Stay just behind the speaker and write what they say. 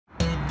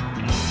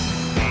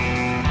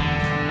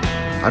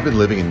I've been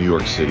living in New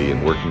York City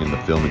and working in the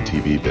film and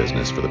TV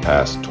business for the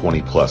past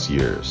 20 plus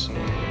years.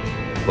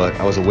 But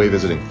I was away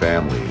visiting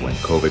family when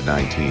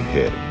COVID-19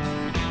 hit.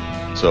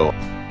 So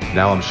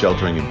now I'm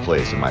sheltering in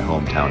place in my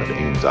hometown of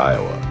Ames,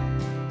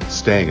 Iowa,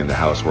 staying in the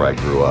house where I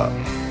grew up.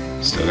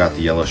 Still got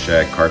the yellow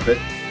shag carpet.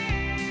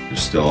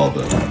 There's still all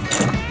the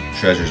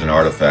treasures and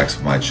artifacts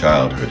of my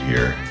childhood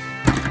here.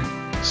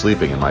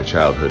 Sleeping in my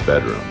childhood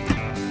bedroom.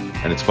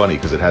 And it's funny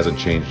because it hasn't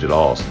changed at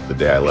all since the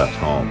day I left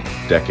home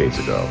decades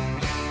ago.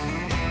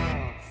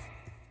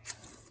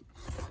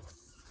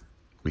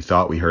 We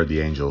thought we heard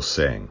the angels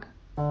sing.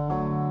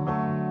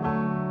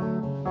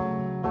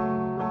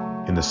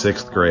 In the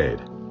 6th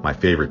grade, my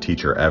favorite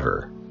teacher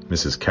ever,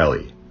 Mrs.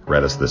 Kelly,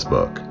 read us this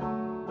book.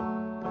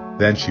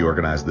 Then she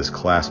organized this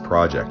class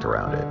project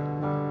around it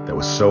that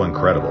was so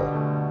incredible,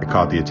 it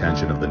caught the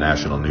attention of the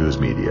national news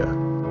media.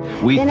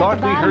 We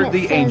thought we heard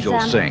the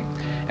angels sing,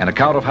 an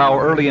account of how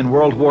early in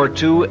World War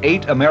II,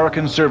 8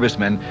 American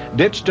servicemen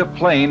ditched a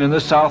plane in the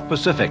South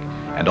Pacific,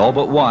 and all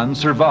but one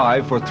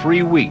survived for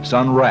 3 weeks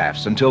on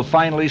rafts until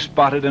finally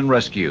spotted and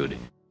rescued.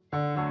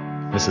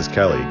 Mrs.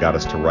 Kelly got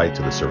us to write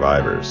to the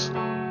survivors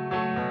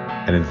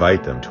and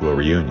invite them to a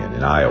reunion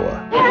in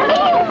Iowa.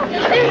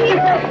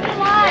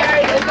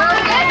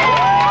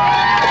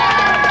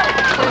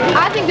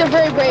 I think they're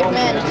very brave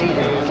men.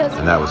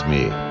 And that was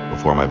me,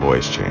 before my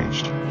voice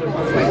changed.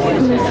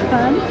 Isn't this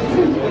fun?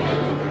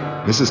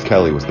 Mrs.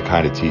 Kelly was the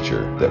kind of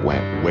teacher that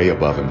went way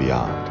above and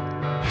beyond.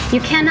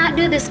 You cannot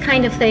do this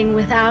kind of thing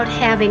without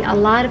having a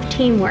lot of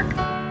teamwork.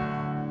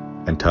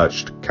 And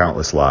touched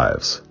countless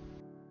lives.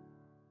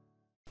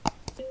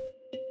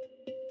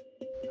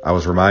 I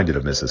was reminded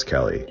of Mrs.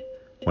 Kelly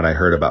when I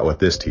heard about what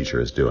this teacher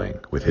is doing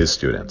with his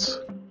students.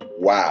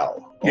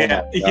 Wow.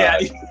 Yeah, yeah.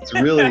 It's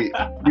really,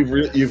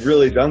 you've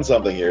really done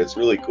something here. It's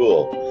really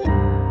cool.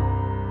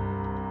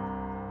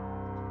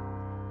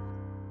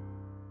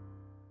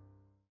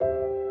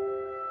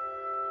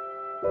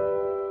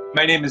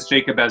 My name is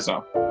Jacob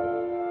Ezzo.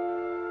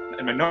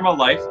 In my normal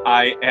life,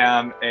 I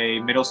am a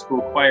middle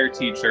school choir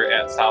teacher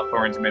at South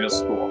Orange Middle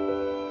School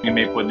in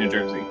Maplewood, New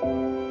Jersey.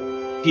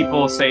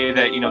 People say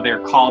that, they're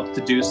called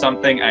to do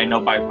something. I know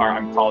by far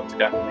I'm called to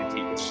definitely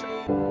teach.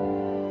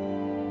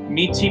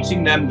 Me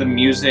teaching them the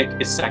music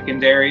is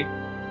secondary.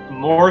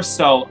 More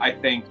so, I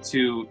think,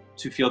 to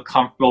feel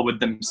comfortable with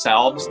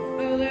themselves. I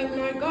let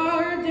my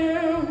guard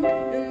down,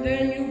 and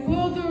then you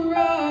pulled the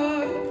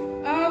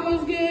rug. I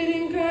was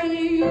getting kind of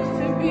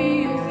used to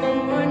being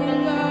someone you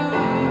love.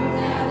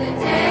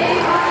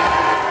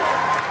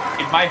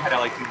 In my head, I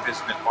like to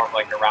envision it more of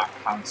like a rock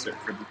concert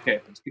for the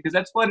kids, because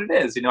that's what it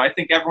is. I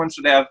think everyone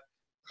should have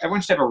a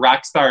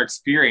rock star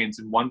experience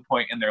at one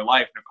point in their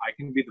life. And if I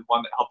can be the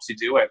one that helps you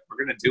do it,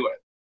 we're going to do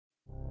it.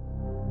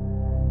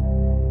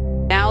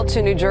 Now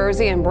to New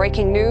Jersey and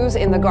breaking news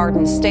in the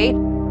Garden State.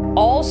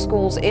 All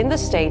schools in the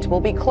state will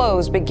be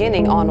closed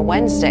beginning on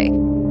Wednesday.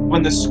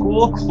 When the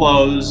school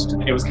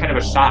closed, it was kind of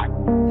a shock.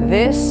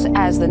 This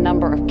as the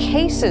number of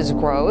cases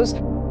grows.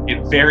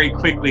 It very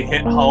quickly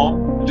hit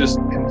home, just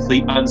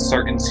complete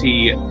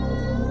uncertainty. You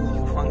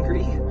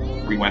hungry?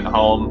 We went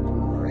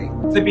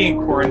home to be in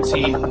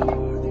quarantine.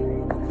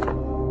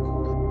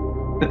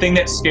 The thing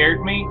that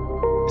scared me,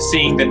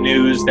 seeing the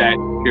news that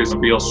there's a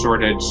real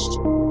shortage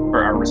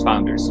for our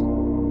responders.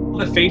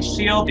 The face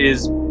shield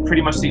is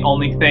pretty much the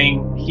only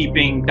thing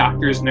keeping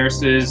doctors,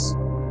 nurses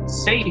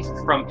safe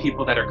from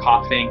people that are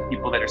coughing,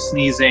 people that are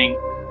sneezing.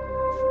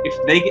 If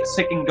they get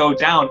sick and go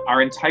down,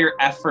 our entire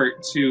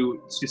effort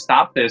to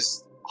stop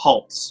this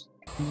halts.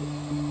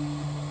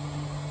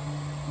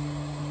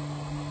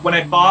 When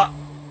I bought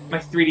my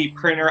 3D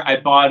printer, I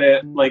bought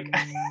it like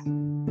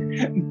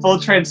full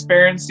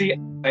transparency.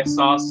 I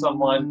saw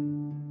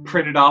someone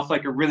printed off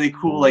like a really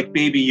cool like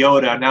Baby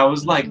Yoda, and I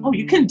was like, oh,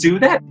 you can do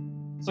that?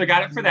 So I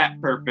got it for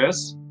that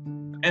purpose.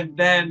 And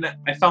then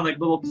I found like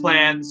little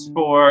plans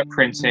for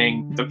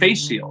printing the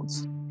face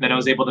shields. Then I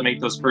was able to make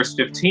those first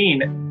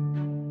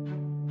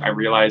 15. I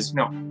realized,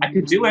 I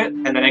could do it.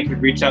 And then I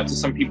could reach out to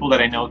some people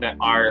that I know that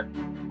are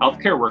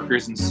healthcare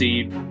workers and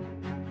see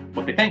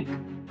what they think.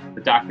 The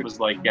doctor was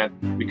like, yeah,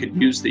 we could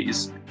use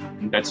these.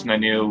 And that's when I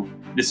knew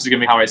this is gonna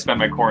be how I spend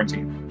my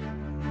quarantine.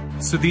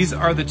 So these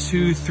are the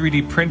 2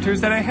 3D printers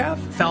that I have,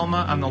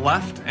 Thelma on the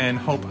left and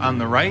Hope on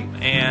the right.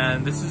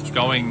 And this is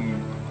going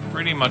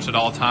pretty much at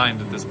all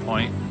times at this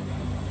point.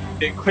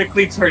 It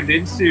quickly turned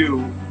into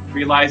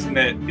realizing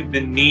that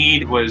the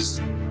need was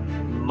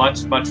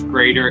much, much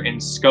greater in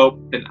scope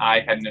than I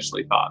had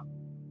initially thought.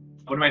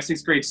 One of my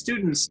 6th grade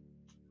students,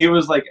 he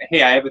was like,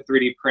 hey, I have a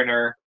 3D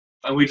printer.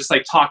 And we just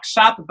like talk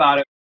shop about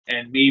it.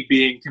 And me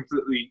being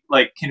completely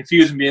like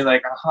confused and being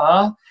like,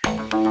 uh-huh.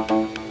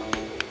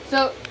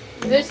 So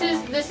this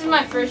is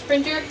my first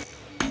printer.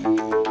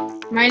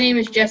 My name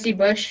is Jesse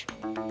Bush.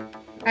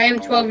 I am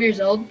 12 years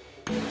old.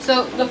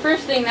 So the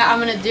first thing that I'm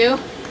gonna do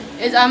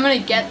is I'm gonna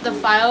get the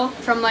file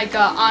from like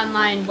an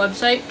online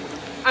website.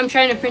 I'm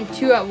trying to print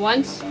 2 at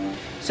once.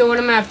 So what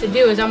I'm gonna have to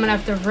do is I'm gonna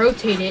have to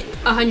rotate it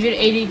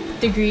 180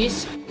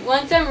 degrees.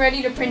 Once I'm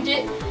ready to print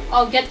it,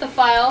 I'll get the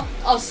file,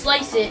 I'll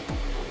slice it,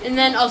 and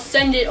then I'll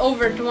send it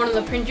over to one of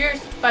the printers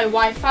by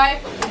Wi-Fi.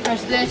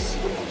 Press this,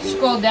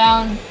 scroll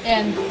down,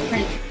 and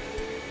print.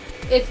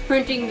 It's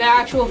printing the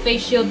actual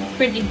face shield, it's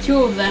printing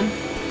 2 of them.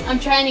 I'm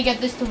trying to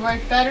get this to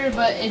work better,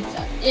 but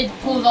it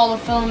pulls all the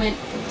filament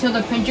to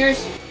the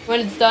printers. When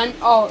it's done,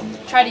 I'll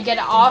try to get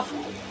it off.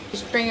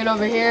 Just bring it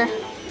over here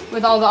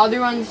with all the other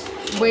ones,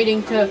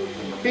 waiting to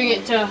bring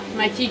it to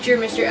my teacher,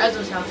 Mr.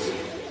 Ezzo's house.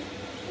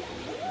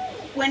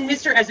 When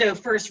Mr. Ezzo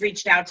first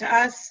reached out to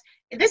us,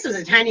 this was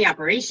a tiny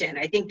operation.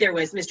 I think there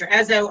was Mr.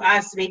 Ezzo,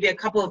 us, maybe a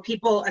couple of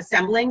people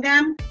assembling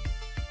them.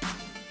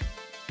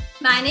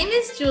 My name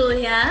is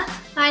Julia.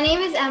 My name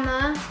is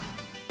Emma.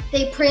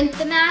 They print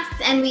the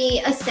masks and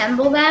we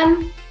assemble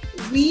them.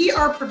 We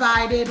are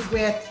provided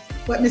with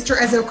what Mr.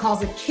 Ezzo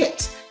calls a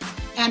kit.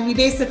 And we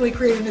basically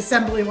create an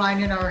assembly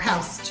line in our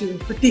house to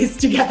put these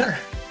together.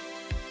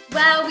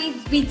 Well,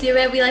 we do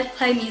it. We like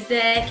play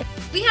music.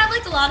 We have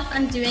like a lot of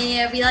fun doing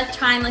it. We like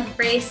try and like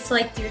race to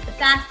like do it the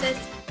fastest.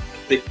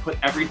 They put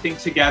everything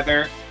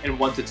together, and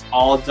once it's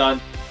all done,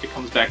 it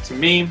comes back to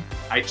me.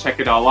 I check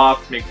it all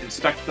off,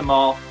 inspect them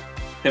all.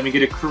 Then we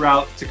get a crew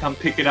out to come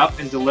pick it up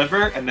and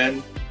deliver, and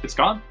then it's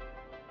gone.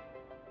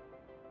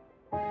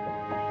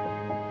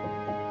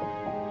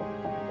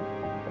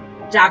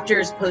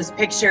 Doctors post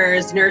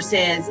pictures,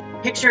 nurses,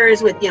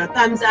 pictures with,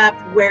 thumbs up,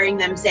 wearing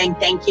them, saying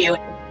thank you.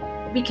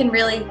 We can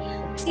really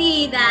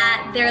see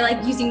that they're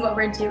like using what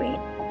we're doing.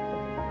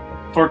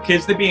 For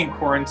kids to be in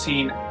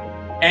quarantine,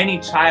 any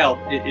child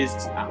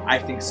is, I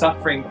think,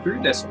 suffering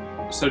through this.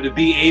 So to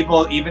be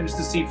able, even just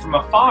to see from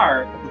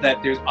afar,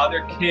 that there's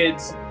other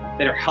kids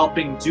that are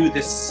helping do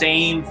the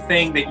same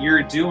thing that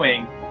you're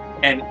doing,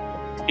 and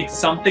it's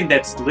something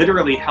that's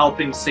literally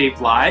helping save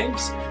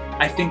lives,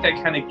 I think that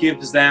kind of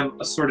gives them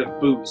a sort of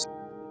boost,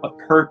 a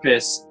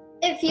purpose.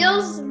 It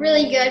feels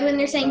really good when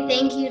they're saying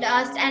thank you to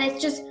us, and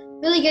it's just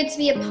really good to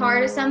be a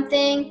part of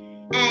something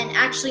and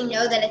actually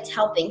know that it's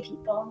helping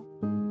people.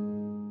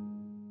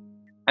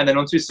 And then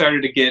once we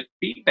started to get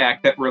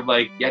feedback that we're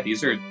like, yeah,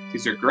 these are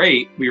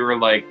great, we were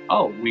like,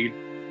 oh, we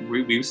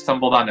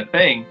stumbled on a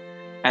thing.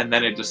 And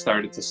then it just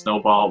started to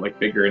snowball like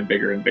bigger and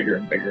bigger and bigger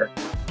and bigger.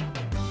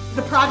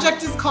 The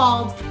project is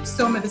called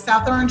SOMA, the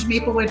South Orange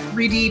Maplewood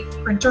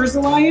 3D Printers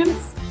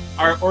Alliance.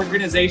 Our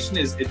organization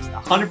it's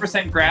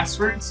 100%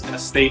 grassroots and a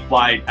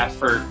statewide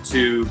effort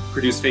to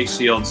produce face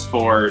shields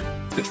for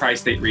the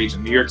tri-state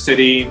region, New York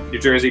City, New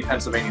Jersey,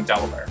 Pennsylvania, and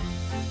Delaware.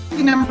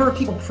 The number of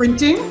people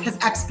printing has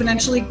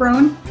exponentially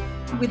grown.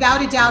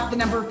 Without a doubt, the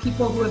number of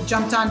people who have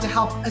jumped on to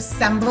help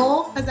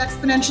assemble has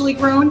exponentially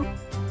grown.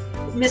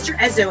 Mr.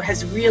 Ezzo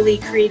has really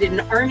created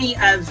an army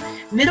of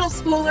middle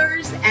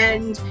schoolers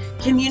and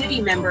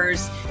community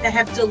members that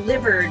have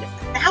delivered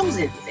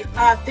thousands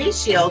of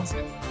face shields.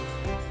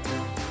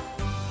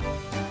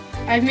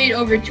 I've made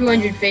over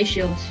 200 face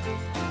shields.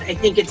 I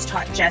think it's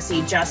taught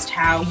Jesse just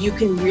how you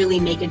can really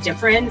make a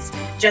difference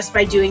just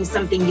by doing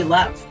something you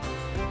love.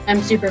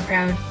 I'm super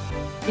proud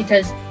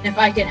because if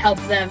I could help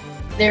them,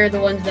 they're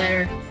the ones that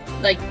are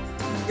like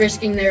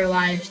risking their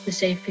lives to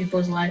save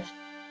people's lives.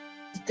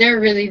 They're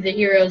really the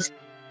heroes.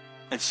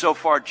 And so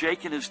far,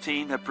 Jake and his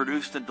team have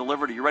produced and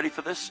delivered, are you ready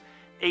for this?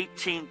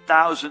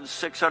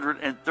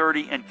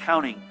 18,630 and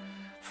counting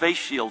face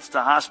shields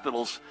to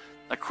hospitals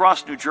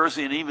across New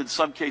Jersey and even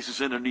some cases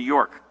into New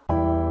York.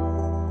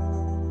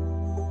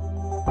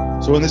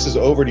 So when this is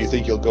over, do you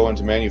think you'll go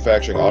into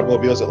manufacturing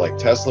automobiles at like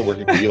Tesla,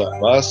 working for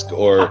Elon Musk,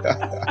 or?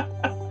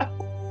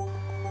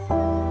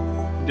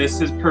 This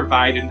has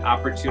provided an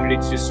opportunity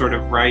to sort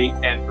of write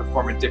and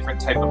perform a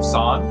different type of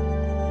song.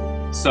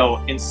 So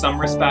in some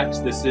respects,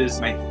 this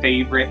is my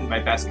favorite and my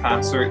best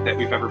concert that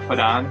we've ever put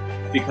on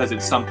because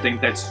it's something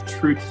that's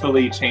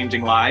truthfully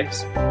changing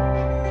lives.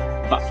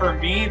 But for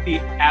me,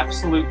 the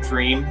absolute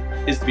dream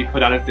is to be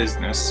put out of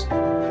business.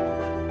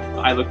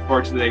 I look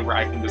forward to the day where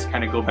I can just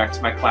kind of go back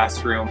to my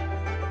classroom,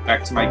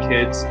 back to my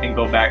kids, and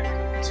go back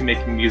to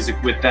making music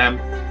with them.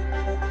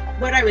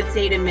 What I would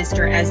say to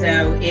Mr.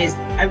 Ezzo is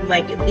I would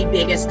like the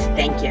biggest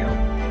thank you.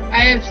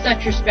 I have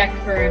such respect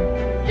for him,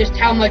 just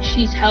how much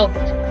he's helped.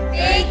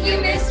 Thank you,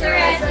 Mr.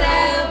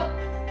 Ezzo.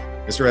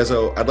 Mr.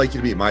 Ezzo, I'd like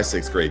you to meet my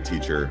 6th grade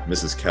teacher,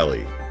 Mrs.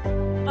 Kelly.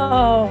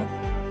 Oh,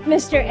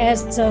 Mr.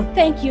 Ezzo,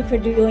 thank you for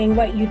doing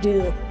what you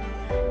do.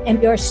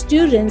 And your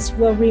students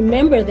will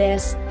remember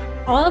this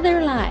all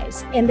their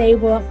lives, and they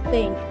will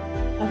think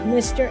of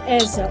Mr.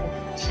 Ezzo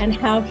and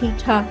how he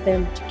taught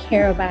them to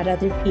care about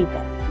other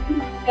people.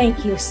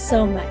 Thank you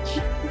so much.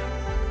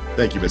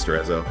 Thank you, Mr.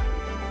 Ezzo.